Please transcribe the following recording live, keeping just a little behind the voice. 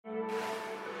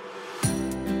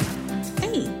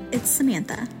It's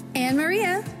Samantha. And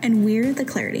Maria. And we're the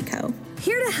Clarity Co.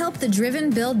 Here to help the driven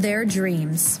build their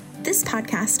dreams. This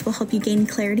podcast will help you gain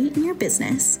clarity in your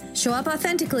business, show up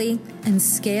authentically, and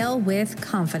scale with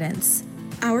confidence.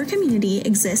 Our community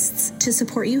exists to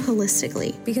support you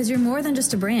holistically. Because you're more than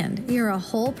just a brand. You're a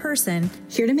whole person.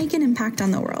 Here to make an impact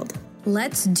on the world.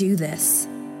 Let's do this.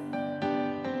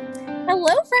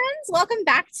 Hello, friends. Welcome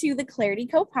back to the Clarity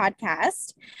Co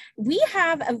podcast. We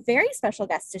have a very special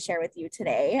guest to share with you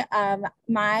today.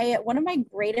 One of my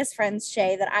greatest friends,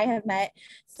 Shay, that I have met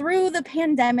through the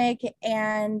pandemic,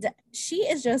 and she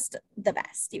is just the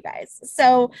best, you guys.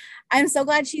 So I'm so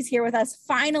glad she's here with us.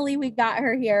 Finally, we got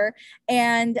her here,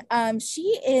 and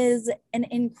she is an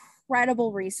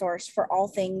incredible resource for all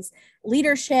things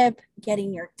leadership,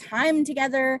 getting your time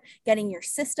together, getting your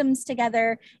systems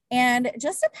together, and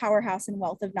just a powerhouse and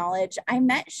wealth of knowledge. I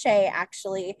met Shay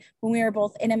actually when we were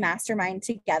both in a mastermind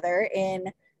together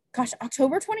in,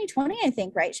 October 2020, I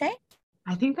think, right, Shay?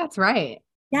 I think that's right.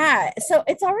 Yeah. So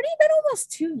it's already been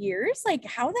almost 2 years. Like,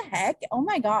 how the heck? Oh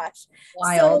my gosh.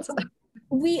 Wild. So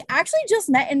we actually just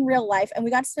met in real life, and we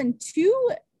got to spend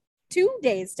two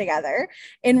days together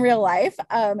in real life.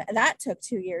 That took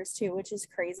 2 years too, which is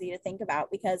crazy to think about,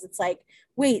 because it's like,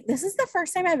 wait, this is the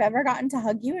first time I've ever gotten to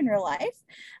hug you in real life.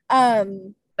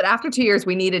 But after 2 years,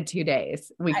 we needed 2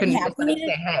 days. We couldn't just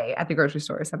say hey at the grocery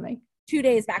store or something. 2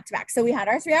 days back to back. So we had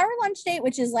our 3-hour lunch date,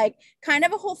 which is like kind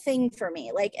of a whole thing for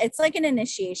me. Like, it's like an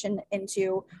initiation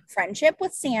into friendship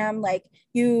with Sam. Like,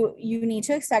 you need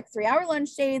to expect 3-hour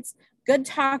lunch dates, good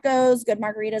tacos, good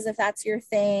margaritas, if that's your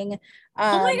thing.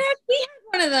 Oh my gosh, we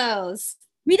had one of those.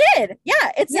 We did.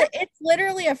 Yeah. It's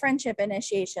literally a friendship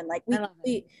initiation. Like,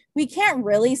 we can't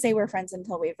really say we're friends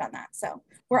until we've done that. So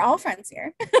we're all friends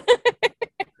here.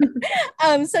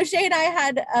 So Shay and I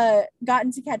had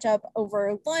gotten to catch up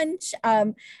over lunch.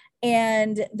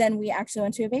 And then we actually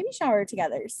went to a baby shower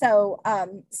together. So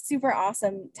super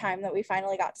awesome time that we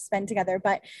finally got to spend together.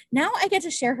 But now I get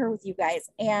to share her with you guys.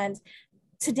 And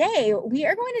today, we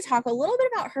are going to talk a little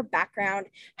bit about her background,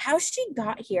 how she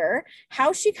got here,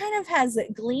 how she kind of has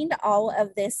gleaned all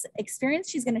of this experience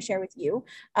she's going to share with you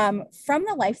from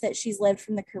the life that she's lived,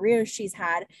 from the career she's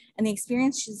had, and the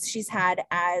experience she's had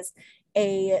as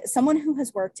someone who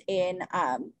has worked in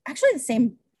actually the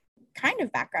same kind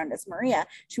of background as Maria.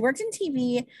 She worked in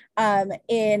TV,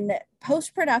 in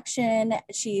post-production.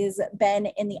 She's been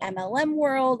in the MLM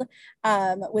world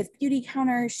with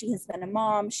Beautycounter. She has been a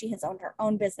mom. She has owned her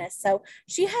own business. So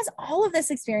she has all of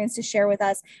this experience to share with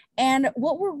us. And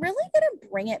what we're really going to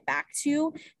bring it back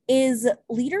to is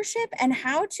leadership and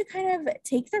how to kind of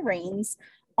take the reins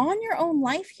on your own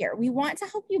life here. We want to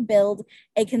help you build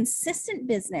a consistent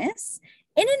business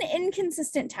in an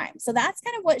inconsistent time. So that's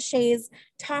kind of what Shay's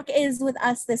talk is with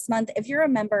us this month. If you're a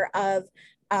member of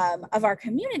our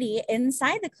community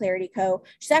inside the Clarity Co,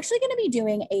 she's actually going to be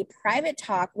doing a private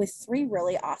talk with 3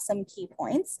 really awesome key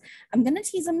points. I'm going to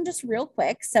tease them just real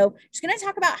quick. So she's going to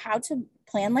talk about how to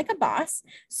plan like a boss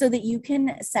so that you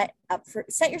can set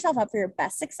yourself up for your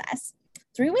best success.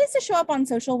 3 ways to show up on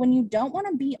social when you don't want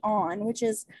to be on, which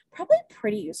is probably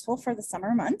pretty useful for the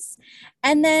summer months.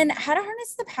 And then how to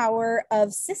harness the power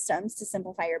of systems to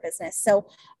simplify your business. So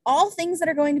all things that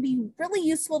are going to be really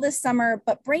useful this summer,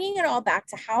 but bringing it all back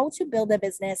to how to build a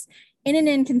business in an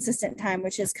inconsistent time,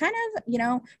 which is kind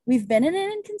of, we've been in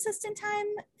an inconsistent time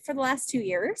for the last 2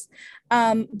 years.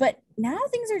 But now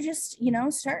things are just,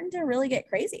 starting to really get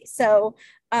crazy. So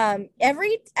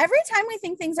every time we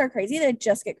think things are crazy, they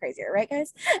just get crazier, right,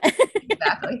 guys?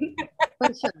 Exactly.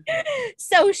 For sure.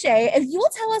 So Shay, if you will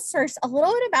tell us first a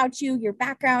little bit about you, your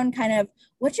background, kind of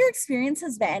what your experience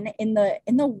has been in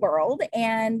the world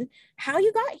and how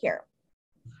you got here.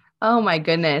 Oh my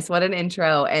goodness, what an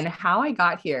intro, and how I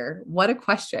got here. What a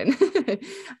question.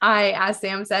 As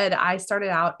Sam said, I started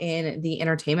out in the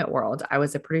entertainment world. I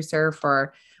was a producer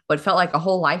for what felt like a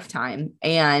whole lifetime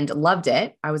and loved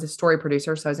it. I was a story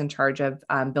producer, so I was in charge of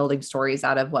building stories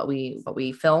out of what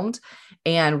we filmed,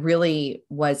 and really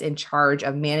was in charge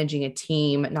of managing a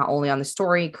team, not only on the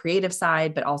story creative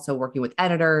side, but also working with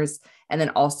editors and then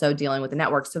also dealing with the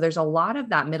network. So there's a lot of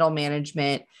that middle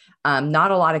management,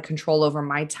 not a lot of control over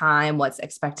my time, what's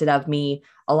expected of me,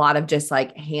 a lot of just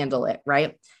like handle it.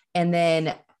 Right. And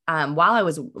then while I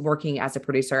was working as a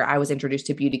producer, I was introduced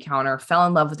to Beautycounter, fell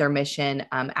in love with their mission.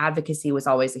 Advocacy was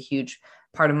always a huge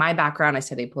part of my background. I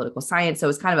studied political science. So it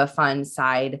was kind of a fun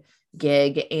side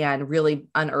gig and really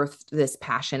unearthed this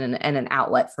passion and an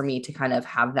outlet for me to kind of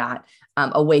have that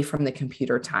away from the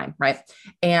computer time. Right.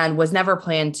 And was never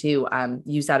planned to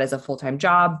use that as a full-time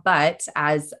job. But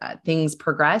as things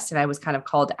progressed and I was kind of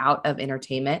called out of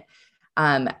entertainment,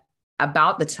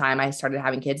 about the time I started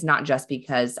having kids, not just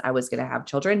because I was going to have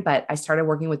children, but I started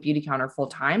working with Beautycounter full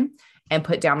time and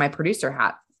put down my producer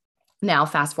hat. Now,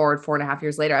 fast forward 4.5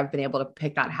 years later, I've been able to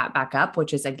pick that hat back up,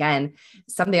 which is, again,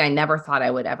 something I never thought I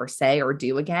would ever say or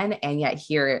do again. And yet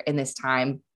here in this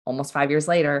time, almost 5 years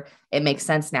later, it makes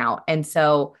sense now. And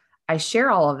so I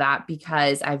share all of that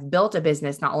because I've built a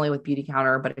business, not only with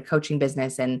Beautycounter, but a coaching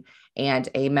business and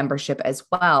a membership as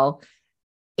well,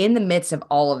 in the midst of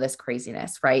all of this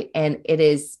craziness, right? And it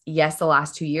is, yes, the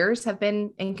last 2 years have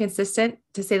been inconsistent,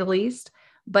 to say the least.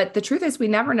 But the truth is, we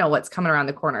never know what's coming around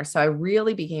the corner. So I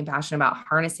really became passionate about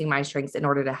harnessing my strengths in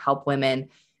order to help women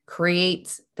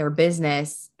create their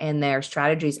business and their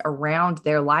strategies around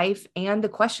their life and the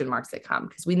question marks that come,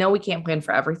 because we know we can't plan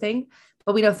for everything,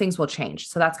 but we know things will change.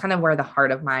 So that's kind of where the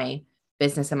heart of my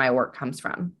business and my work comes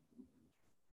from.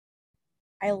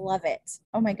 I love it.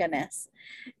 Oh my goodness.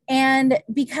 And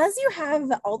because you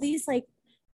have all these, like,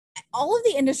 all of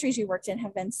the industries you worked in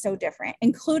have been so different,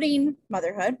 including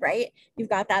motherhood, right? You've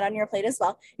got that on your plate as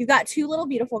well. You've got 2 little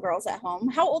beautiful girls at home.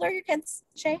 How old are your kids,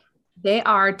 Shay? They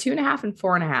are 2.5 and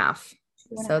 4.5.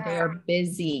 So they are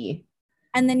busy.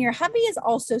 And then your hubby is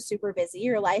also super busy.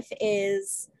 Your life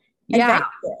is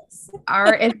adventurous.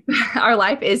 Our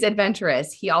life is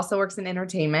adventurous. He also works in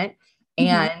entertainment.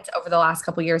 And over the last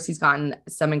couple of years, he's gotten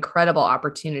some incredible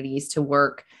opportunities to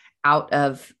work out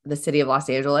of the city of Los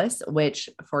Angeles, which,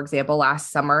 for example,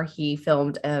 last summer, he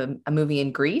filmed a movie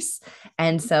in Greece.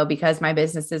 And so because my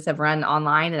businesses have run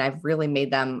online and I've really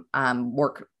made them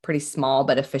work pretty small,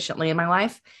 but efficiently in my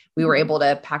life, we were able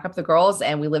to pack up the girls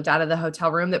and we lived out of the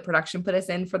hotel room that production put us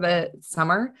in for the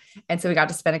summer. And so we got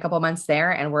to spend a couple of months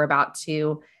there, and we're about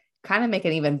to kind of make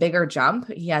an even bigger jump.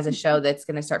 He has a show that's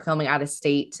going to start filming out of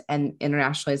state and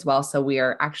internationally as well. So we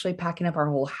are actually packing up our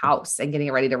whole house and getting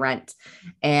it ready to rent,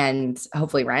 and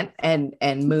hopefully rent and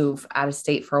move out of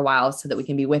state for a while so that we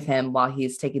can be with him while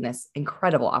he's taking this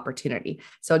incredible opportunity.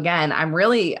 So again, I'm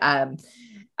really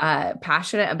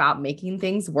passionate about making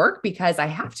things work because I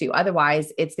have to.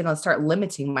 Otherwise, it's going to start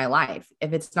limiting my life.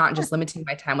 If it's not just limiting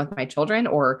my time with my children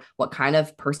or what kind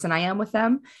of person I am with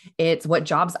them, it's what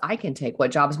jobs I can take, what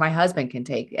jobs my husband can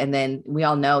take. And then we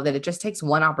all know that it just takes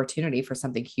one opportunity for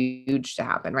something huge to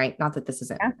happen, right? Not that this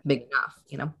isn't big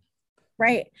enough,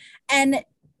 Right. And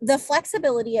the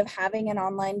flexibility of having an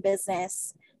online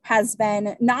business has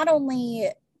been not only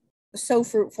so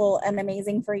fruitful and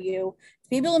amazing for you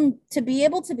to be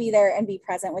able to be there and be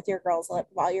present with your girls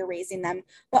while you're raising them,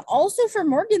 but also for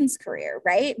Morgan's career,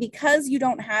 right? Because you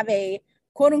don't have a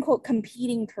quote unquote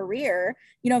competing career.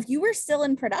 If you were still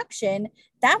in production,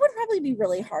 that would probably be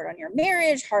really hard on your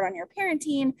marriage, hard on your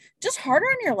parenting, just harder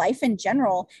on your life in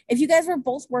general. If you guys were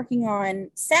both working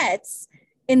on sets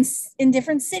in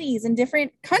different cities, in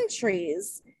different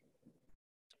countries.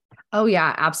 Oh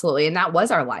yeah, absolutely. And that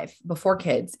was our life before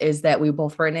kids, is that we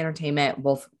both were in entertainment,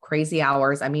 both crazy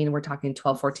hours. I mean, we're talking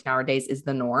 12, 14-hour days is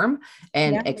the norm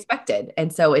and expected.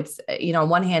 And so it's, on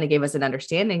one hand, it gave us an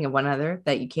understanding of one another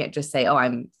that you can't just say, oh,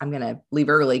 I'm going to leave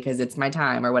early because it's my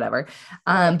time or whatever.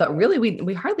 But really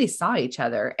we hardly saw each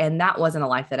other, and that wasn't a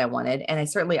life that I wanted. And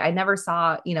I never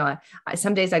saw,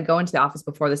 some days I'd go into the office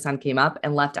before the sun came up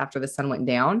and left after the sun went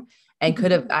down. And you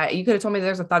could have told me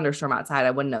there's a thunderstorm outside.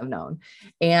 I wouldn't have known.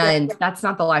 And that's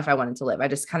not the life I wanted to live. I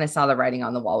just kind of saw the writing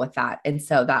on the wall with that. And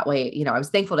so that way, I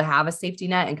was thankful to have a safety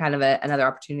net and kind of another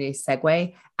opportunity to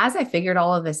segue as I figured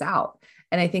all of this out.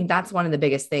 And I think that's one of the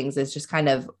biggest things, is just kind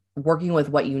of working with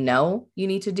what you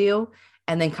need to do,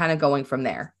 and then kind of going from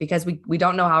there, because we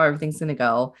don't know how everything's going to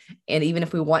go. And even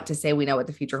if we want to say we know what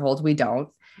the future holds, we don't.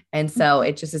 And so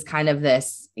it just is kind of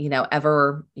this,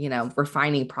 ever,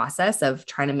 refining process of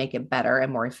trying to make it better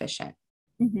and more efficient.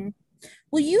 Mm-hmm.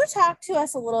 Will you talk to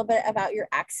us a little bit about your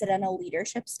accidental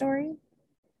leadership story?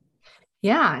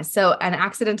 Yeah. So an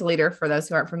accidental leader, for those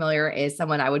who aren't familiar, is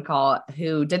someone I would call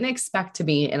who didn't expect to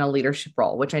be in a leadership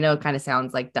role, which I know kind of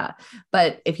sounds like duh.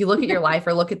 But if you look at your life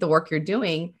or look at the work you're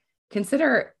doing,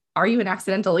 consider, are you an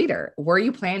accidental leader? Were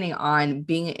you planning on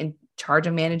being in charge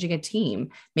of managing a team?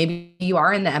 Maybe you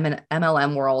are in the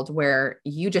MLM world where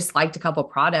you just liked a couple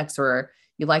products, or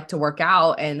you like to work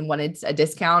out and wanted a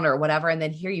discount or whatever. And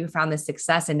then here you found this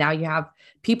success, and now you have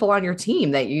people on your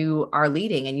team that you are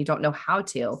leading and you don't know how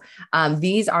to.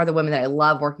 These are the women that I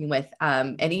love working with.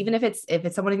 And even if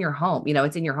it's someone in your home,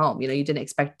 it's in your home, you didn't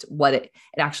expect what it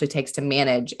actually takes to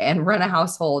manage and run a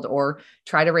household or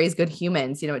try to raise good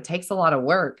humans. It takes a lot of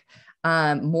work.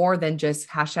 more than just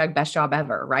hashtag best job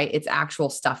ever, right? It's actual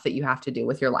stuff that you have to do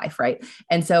with your life, right?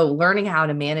 And so learning how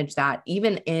to manage that,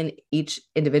 even in each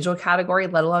individual category,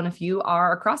 let alone if you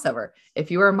are a crossover, if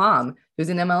you are a mom who's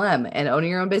an MLM and owning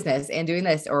your own business and doing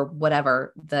this or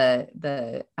whatever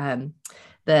the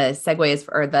segue is,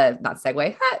 or the not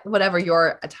segue, whatever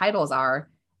your titles are,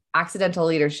 accidental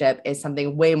leadership is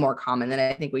something way more common than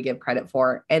I think we give credit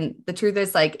for. And the truth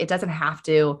is, like, it doesn't have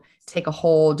to take a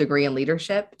whole degree in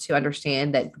leadership to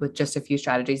understand that with just a few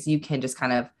strategies, you can just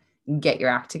kind of get your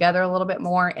act together a little bit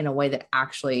more in a way that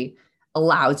actually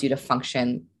allows you to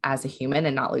function as a human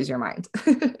and not lose your mind.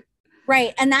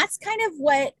 Right. And that's kind of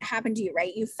what happened to you,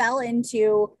 right? You fell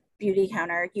into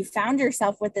Beautycounter, you found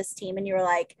yourself with this team and you were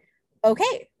like,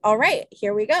 okay, all right,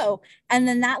 here we go. And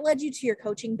then that led you to your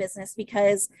coaching business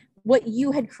because what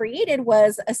you had created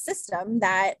was a system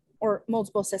that, or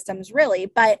multiple systems really,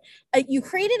 but you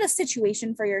created a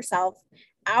situation for yourself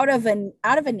out of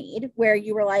a need where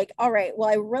you were like, all right, well,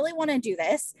 I really want to do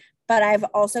this, but I've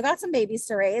also got some babies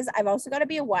to raise. I've also got to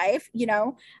be a wife,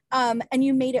 and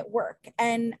you made it work.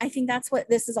 And I think that's what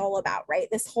this is all about, right?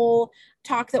 This whole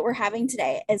talk that we're having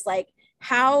today is like,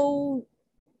 how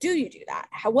do you do that?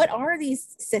 What are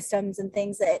these systems and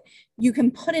things that you can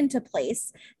put into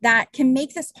place that can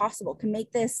make this possible, can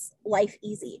make this life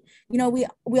easy? We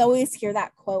always hear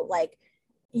that quote, like,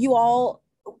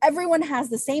 everyone has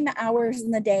the same hours in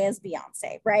the day as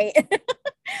Beyonce, right?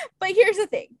 But here's the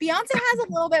thing, Beyonce has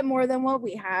a little bit more than what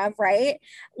we have, right?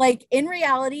 Like, in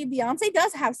reality, Beyonce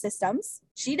does have systems.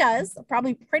 She does,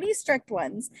 probably pretty strict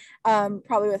ones,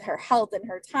 probably with her health and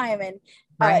her time and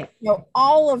right.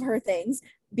 All of her things.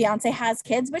 Beyonce has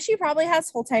kids, but she probably has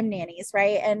full-time nannies,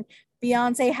 right? And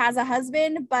Beyonce has a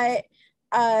husband, but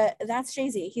that's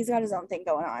Jay-Z. He's got his own thing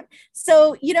going on.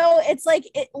 So, it's like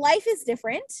life is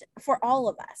different for all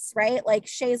of us, right? Like,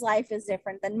 Shay's life is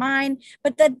different than mine,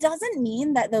 but that doesn't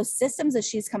mean that those systems that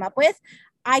she's come up with,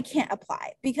 I can't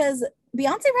apply, because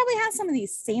Beyonce probably has some of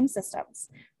these same systems,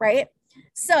 right?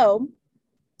 So,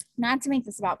 not to make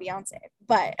this about Beyonce,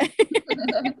 but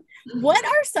what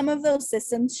are some of those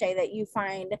systems, Shay, that you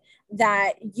find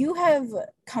that you have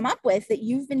come up with that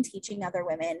you've been teaching other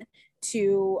women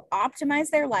to optimize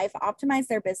their life, optimize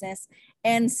their business,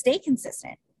 and stay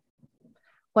consistent?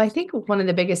 Well, I think one of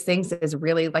the biggest things is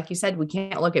really, like you said, we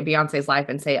can't look at Beyonce's life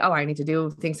and say, oh, I need to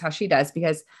do things how she does,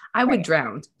 because I would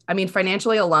drown. I mean,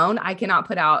 financially alone, I cannot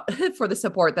put out for the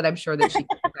support that I'm sure that she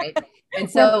can, right? And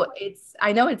so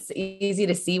I know it's easy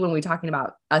to see when we're talking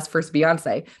about us versus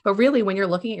Beyonce, but really when you're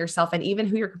looking at yourself and even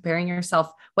who you're comparing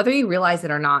yourself, whether you realize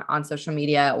it or not, on social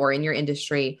media or in your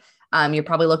industry, you're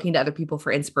probably looking to other people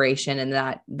for inspiration, and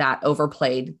that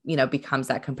overplayed, becomes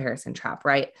that comparison trap,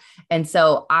 right? And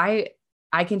so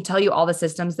I can tell you all the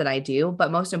systems that I do,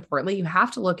 but most importantly, you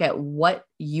have to look at what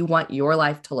you want your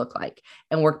life to look like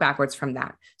and work backwards from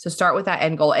that. So start with that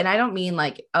end goal. And I don't mean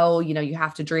like, oh, you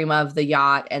have to dream of the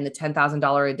yacht and the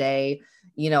 $10,000 a day,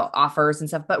 offers and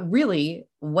stuff, but really,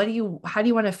 how do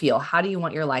you want to feel? How do you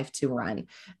want your life to run?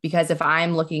 Because if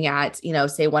I'm looking at,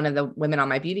 say one of the women on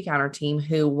my Beautycounter team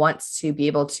who wants to be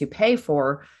able to pay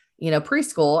for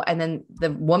preschool, and then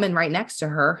the woman right next to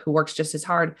her who works just as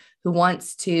hard, who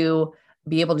wants to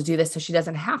be able to do this so she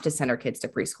doesn't have to send her kids to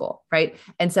preschool. Right.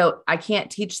 And so I can't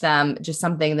teach them just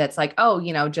something that's like, oh,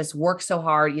 just work so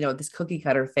hard, this cookie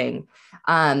cutter thing.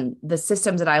 The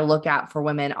systems that I look at for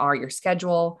women are your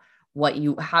schedule,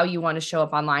 how you want to show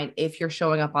up online. If you're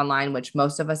showing up online, which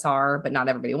most of us are, but not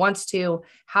everybody wants to,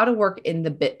 how to work in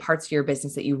the parts of your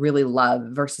business that you really love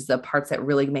versus the parts that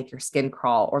really make your skin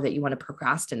crawl or that you want to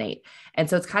procrastinate. And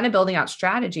so it's kind of building out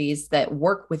strategies that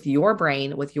work with your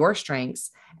brain, with your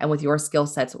strengths, and with your skill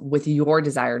sets, with your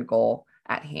desired goal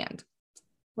at hand.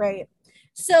 Right.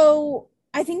 So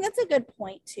I think that's a good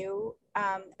point too,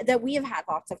 that we have had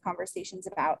lots of conversations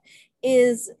about,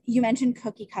 is you mentioned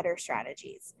cookie cutter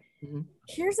strategies. Mm-hmm.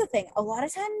 Here's the thing. A lot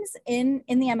of times in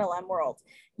the MLM world,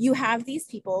 you have these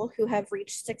people who have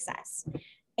reached success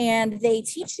and they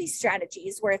teach these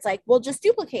strategies where it's like, well, just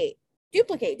duplicate,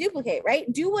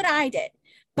 right? Do what I did.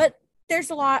 But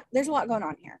there's a lot going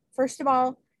on here. First of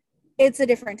all, it's a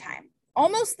different time.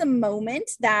 Almost the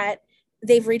moment that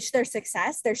they've reached their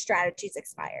success, their strategy's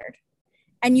expired.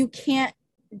 And you can't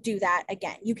do that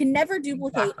again. You can never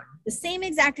duplicate the same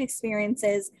exact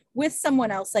experiences with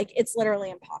someone else. Like, it's literally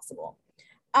impossible.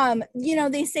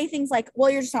 They say things like,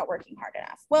 well, you're just not working hard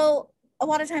enough. Well, a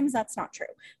lot of times that's not true.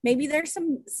 Maybe there's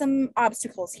some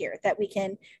obstacles here that we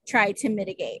can try to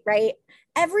mitigate, right?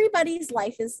 Everybody's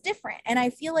life is different. And I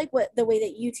feel like the way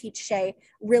that you teach, Shay,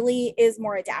 really is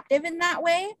more adaptive in that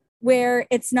way, where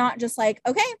it's not just like,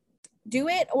 okay, do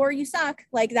it or you suck.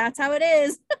 Like, that's how it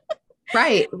is.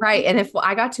 Right, right. And if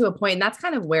I got to a point, and that's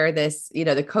kind of where this,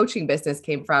 the coaching business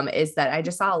came from, is that I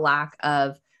just saw a lack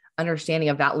of understanding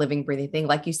of that living, breathing thing.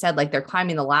 Like you said, like they're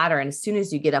climbing the ladder, and as soon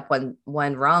as you get up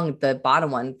one rung, the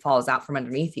bottom one falls out from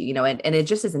underneath you, and it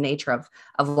just is the nature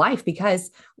of life,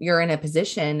 because you're in a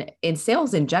position in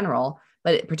sales in general,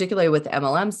 but particularly with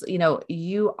MLMs,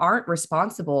 you aren't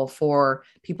responsible for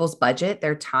people's budget,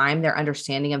 their time, their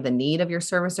understanding of the need of your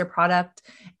service or product.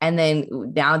 And then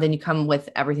you come with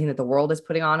everything that the world is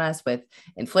putting on us with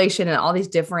inflation and all these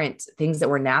different things that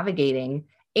we're navigating,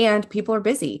 and people are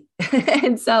busy.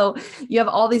 And so you have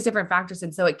all these different factors.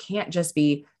 And so it can't just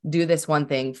be do this one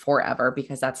thing forever,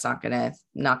 because that's not going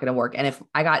to work. And if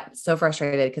I got so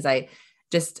frustrated, because I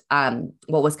just,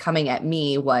 what was coming at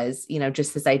me was,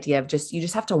 just this idea of you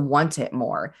just have to want it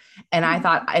more. And I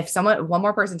thought, if one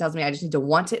more person tells me I just need to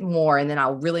want it more, and then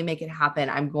I'll really make it happen,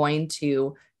 I'm going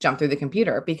to jump through the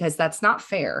computer, because that's not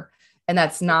fair. And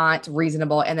that's not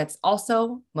reasonable. And that's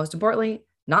also, most importantly,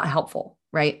 not helpful,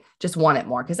 right? Just want it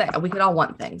more, because we could all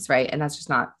want things, right? And that's just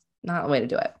not a way to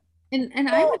do it. And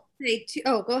I would say too,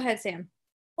 oh, go ahead, Sam.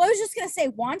 Well, I was just going to say,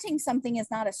 wanting something is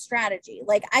not a strategy.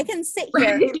 Like, I can sit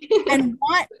here and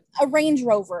want a Range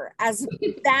Rover as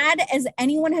bad as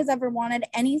anyone has ever wanted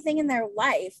anything in their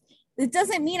life. It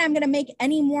doesn't mean I'm going to make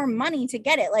any more money to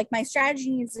get it. Like, my strategy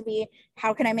needs to be,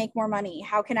 how can I make more money?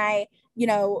 How can I,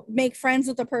 make friends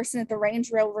with the person at the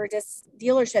Range Rover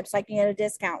dealership so I can get a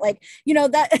discount? Like,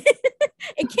 that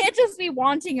it can't just be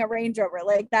wanting a Range Rover.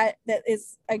 Like that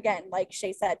is, again, like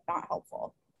Shay said, not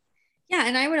helpful. Yeah.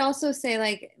 And I would also say,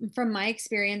 like, from my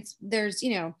experience, there's,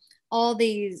 all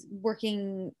these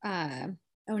working,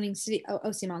 owning city,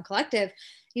 OCMON Collective,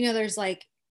 there's like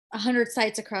 100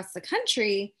 sites across the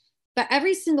country, but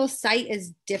every single site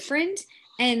is different.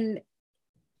 And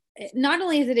not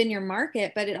only is it in your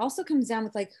market, but it also comes down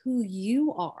with like who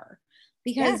you are,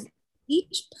 because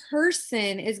each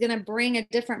person is going to bring a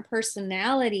different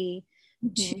personality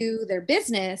to their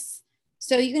business.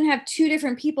 So you can have two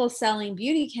different people selling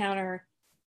Beautycounter,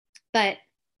 but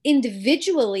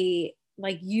individually,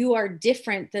 like, you are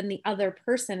different than the other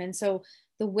person. And so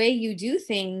the way you do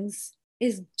things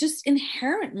is just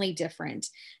inherently different.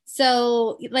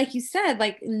 So like you said,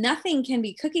 like, nothing can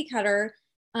be cookie cutter.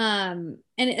 And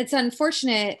it's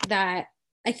unfortunate that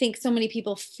I think so many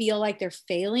people feel like they're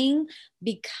failing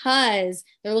because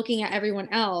they're looking at everyone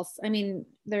else. I mean,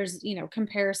 there's,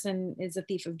 comparison is a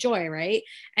thief of joy, right?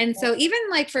 And so even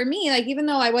like for me, like, even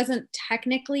though I wasn't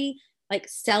technically like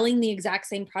selling the exact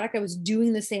same product, I was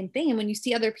doing the same thing. And when you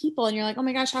see other people and you're like, oh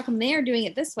my gosh, how come they're doing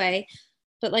it this way?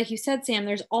 But like you said, Sam,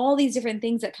 there's all these different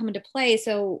things that come into play.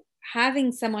 So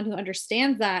having someone who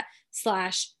understands that /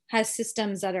 has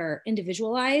systems that are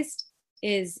individualized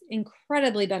is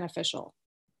incredibly beneficial.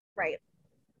 Right.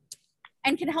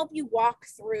 And can help you walk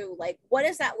through, like, what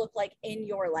does that look like in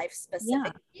your life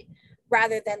specifically,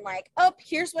 rather than like, oh,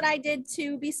 here's what I did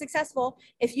to be successful.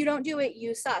 If you don't do it,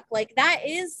 you suck. Like, that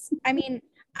is, I mean,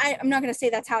 I'm not going to say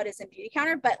that's how it is in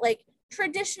Beautycounter, but like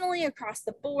traditionally across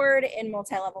the board in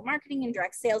multi-level marketing and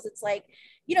direct sales, it's like,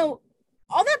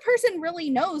 all that person really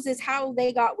knows is how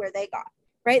they got where they got.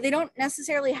 Right? They don't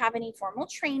necessarily have any formal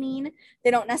training. They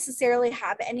don't necessarily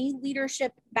have any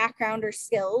leadership background or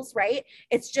skills, right?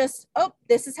 It's just, oh,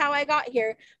 this is how I got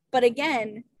here. But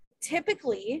again,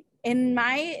 typically in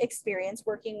my experience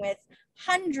working with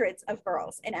hundreds of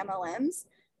girls in MLMs,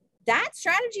 that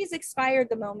strategy is expired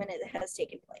the moment it has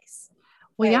taken place.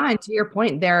 Well, yeah. And to your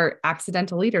point, they're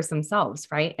accidental leaders themselves.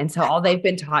 Right. And so all they've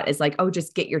been taught is like, oh,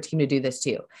 just get your team to do this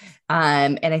too.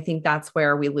 And I think that's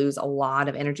where we lose a lot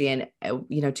of energy. And,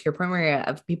 to your point, Maria,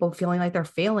 of people feeling like they're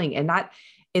failing. And that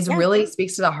is really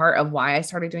speaks to the heart of why I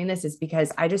started doing this, is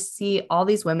because I just see all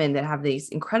these women that have these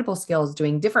incredible skills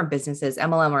doing different businesses,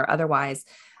 MLM or otherwise,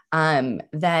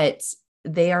 that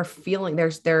they are feeling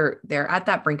they're at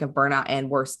that brink of burnout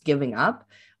and worse, giving up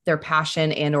their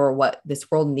passion and or what this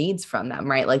world needs from them,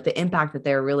 right? Like the impact that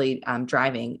they're really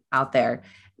driving out there,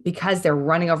 because they're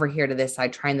running over here to this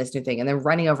side, trying this new thing, and they're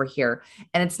running over here.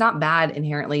 And it's not bad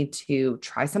inherently to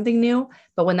try something new,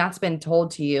 but when that's been told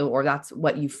to you, or that's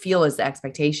what you feel is the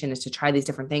expectation, is to try these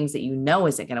different things that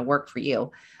isn't going to work for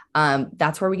you.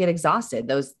 That's where we get exhausted.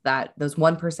 Those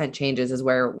 1% changes is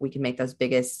where we can make the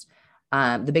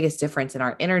biggest difference in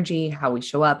our energy, how we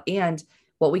show up, and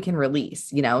what we can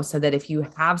release, so that if you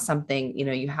have something,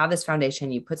 you have this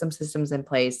foundation, you put some systems in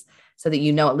place so that,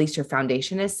 at least your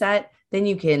foundation is set, then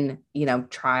you can,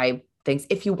 try things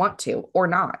if you want to, or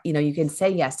not, you can say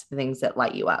yes to the things that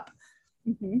light you up.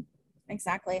 Mm-hmm.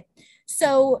 Exactly.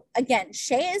 So again,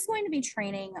 Shay is going to be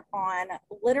training on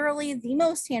literally the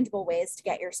most tangible ways to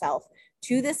get yourself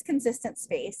to this consistent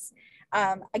space.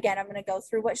 Again, I'm going to go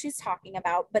through what she's talking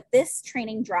about, but this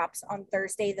training drops on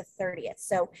Thursday, the 30th.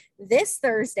 So this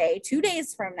Thursday, 2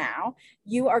 days from now,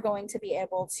 you are going to be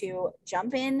able to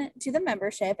jump in to the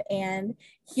membership and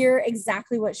hear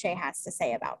exactly what Shay has to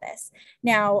say about this.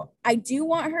 Now, I do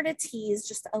want her to tease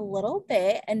just a little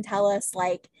bit and tell us,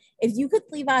 like, if you could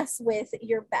leave us with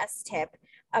your best tip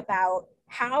about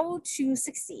how to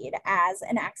succeed as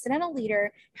an accidental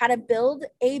leader, how to build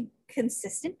a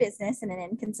consistent business in an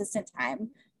inconsistent time,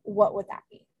 what would that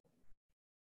be?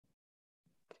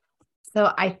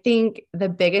 So I think the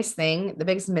biggest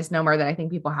misnomer that I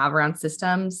think people have around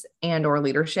systems and or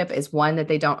leadership is, one, that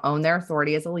they don't own their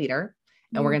authority as a leader.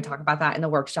 And we're going to talk about that in the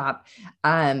workshop,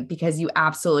 because you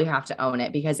absolutely have to own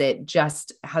it, because it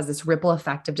just has this ripple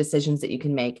effect of decisions that you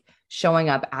can make showing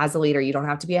up as a leader. You don't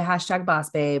have to be a hashtag boss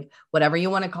babe, whatever you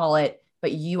want to call it,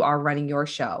 but you are running your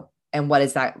show. And what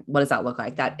does that look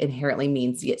like? That inherently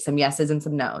means you get some yeses and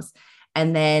some nos.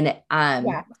 And then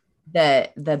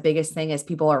the biggest thing is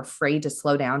people are afraid to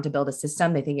slow down to build a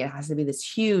system. They think it has to be this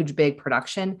huge, big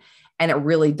production, and it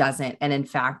really doesn't. And in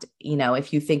fact,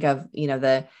 if you think of,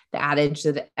 the adage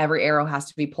that every arrow has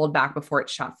to be pulled back before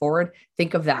it's shot forward,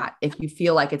 think of that. If you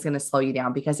feel like it's going to slow you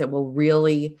down, because it will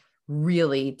really,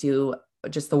 really do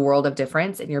just the world of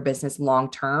difference in your business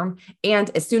long-term. And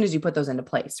as soon as you put those into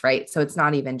place, right? So it's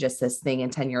not even just this thing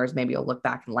in 10 years, maybe you'll look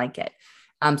back and like it.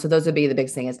 So those would be the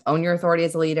biggest thing, is own your authority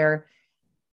as a leader,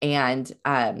 and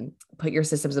put your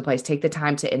systems in place. Take the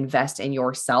time to invest in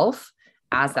yourself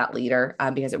as that leader,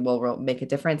 because it will make a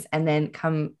difference. And then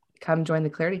come join the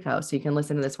Clarity Co. so you can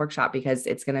listen to this workshop, because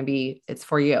it's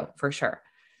for you for sure.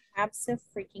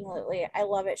 Absolutely. I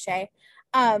love it, Shay.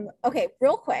 Okay,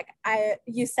 real quick.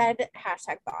 You said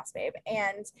hashtag boss babe,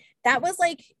 and that was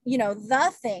like,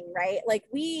 the thing, right? Like,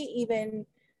 we even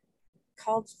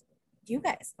called you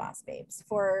guys boss babes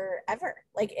forever.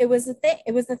 Like, it was a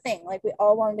thing. Like, we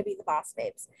all wanted to be the boss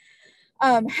babes.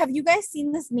 Have you guys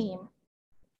seen this meme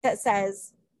that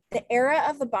says the era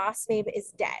of the boss babe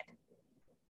is dead?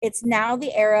 It's now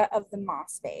the era of the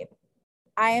moss babe.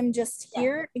 I am just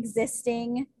here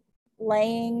existing,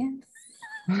 laying.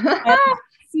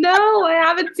 No, I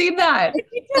haven't seen that.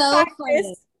 So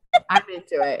funny. I'm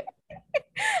into it.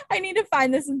 I need to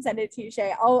find this and send it to you,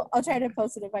 Shay. I'll try to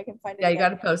post it if I can find it. Yeah, you got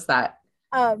to post that.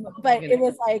 But it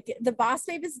was like, the boss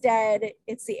babe is dead.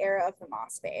 It's the era of the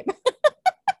moss babe.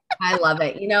 I love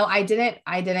it.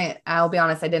 I'll be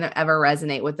honest, I didn't ever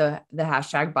resonate with the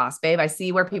hashtag boss babe. I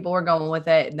see where people were going with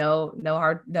it. No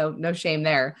shame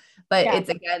there. But it's,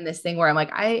 again, this thing where I'm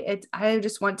like, I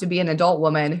just want to be an adult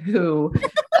woman who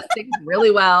does things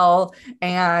really well.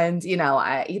 And,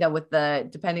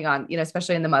 depending on,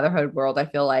 especially in the motherhood world, I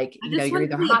feel like, you're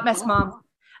either a hot mess mom.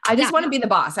 I just want to be the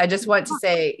boss. I just want to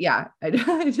say, I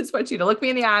just want you to look me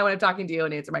in the eye when I'm talking to you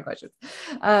and answer my questions. So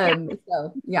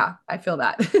I feel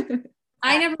that.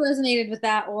 I never resonated with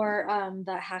that, or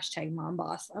the hashtag mom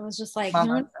boss. I was just like, no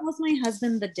one calls my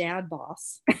husband the dad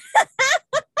boss.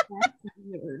 That's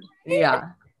weird. Yeah.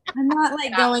 I'm not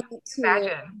like going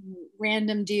to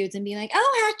random dudes and being like,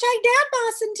 oh, hashtag dad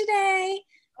bossing today.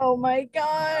 Oh my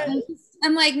God.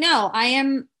 I'm like, no, I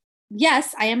am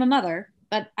a mother,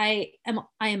 but I am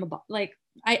like,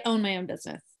 I own my own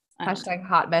business. Hashtag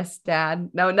hot mess dad.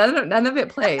 No, none of it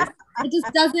plays.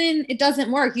 It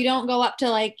doesn't work. You don't go up to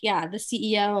the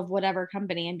CEO of whatever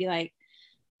company and be like,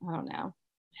 I don't know,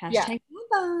 hashtag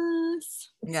boss.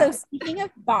 Yeah. So speaking of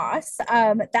boss,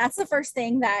 that's the first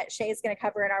thing that Shay is going to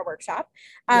cover in our workshop.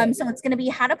 So it's going to be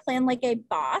how to plan like a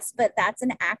boss, but that's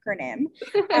an acronym,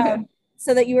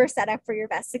 so that you are set up for your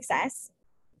best success.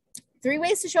 3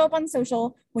 ways to show up on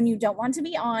social when you don't want to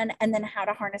be on, and then how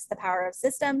to harness the power of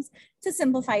systems to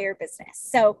simplify your business.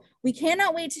 So we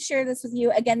cannot wait to share this with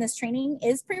you. Again, this training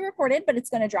is pre-recorded, but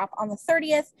it's going to drop on the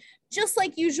 30th, just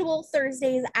like usual,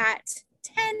 Thursdays at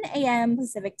 10 a.m.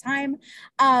 Pacific time.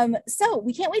 So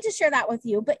we can't wait to share that with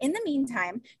you. But in the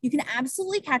meantime, you can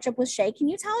absolutely catch up with Shay. Can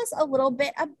you tell us a little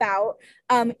bit about,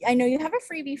 I know you have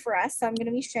a freebie for us, so I'm going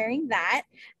to be sharing that.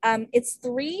 It's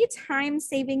 3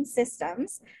 time-saving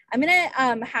systems. I'm going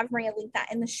to have Maria link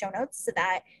that in the show notes so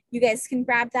that you guys can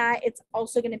grab that. It's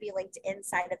also going to be linked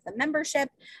inside of the membership.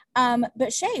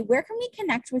 But Shay, where can we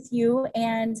connect with you,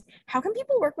 and how can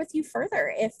people work with you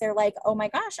further if they're like, oh my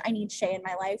gosh, I need Shay in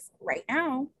my life right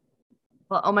now?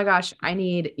 Well, oh my gosh, I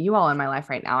need you all in my life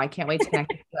right now. I can't wait to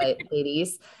connect with you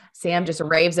ladies. Sam just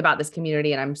raves about this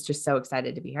community, and I'm just so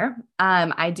excited to be here.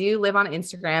 I do live on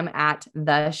Instagram at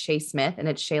the Shay Smith, and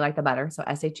it's Shay like the butter. So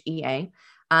SHEA.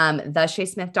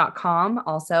 TheShaySmith.com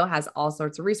also has all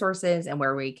sorts of resources and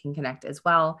where we can connect as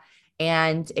well.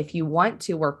 And if you want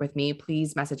to work with me,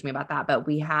 please message me about that. But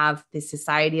we have the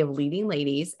Society of Leading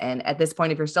Ladies. And at this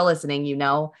point, if you're still listening, you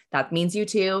know that means you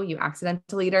too, you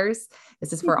accidental leaders.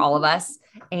 This is for all of us.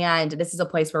 And this is a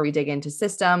place where we dig into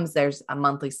systems. There's a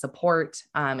monthly support.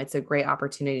 It's a great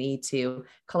opportunity to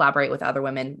collaborate with other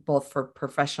women, both for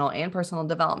professional and personal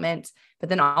development, but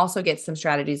then also get some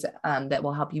strategies that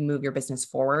will help you move your business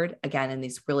forward, again, in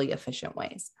these really efficient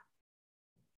ways.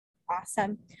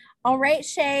 Awesome. All right,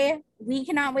 Shay, we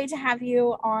cannot wait to have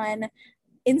you on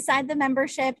inside the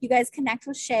membership. You guys connect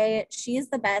with Shay. She is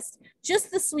the best,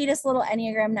 just the sweetest little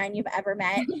Enneagram 9 you've ever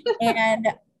met. And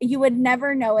you would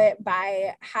never know it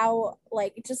by how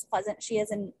like just pleasant she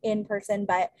is in person,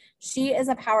 but she is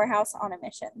a powerhouse on a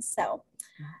mission. So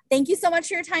thank you so much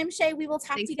for your time, Shay. We will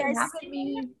talk to you guys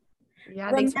soon. Yeah,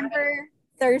 remember,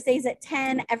 Thursdays at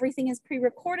 10, everything is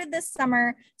pre-recorded this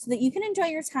summer so that you can enjoy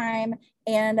your time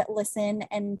and listen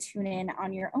and tune in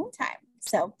on your own time.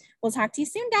 So we'll talk to you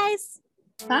soon, guys.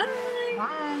 Bye.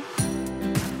 Bye.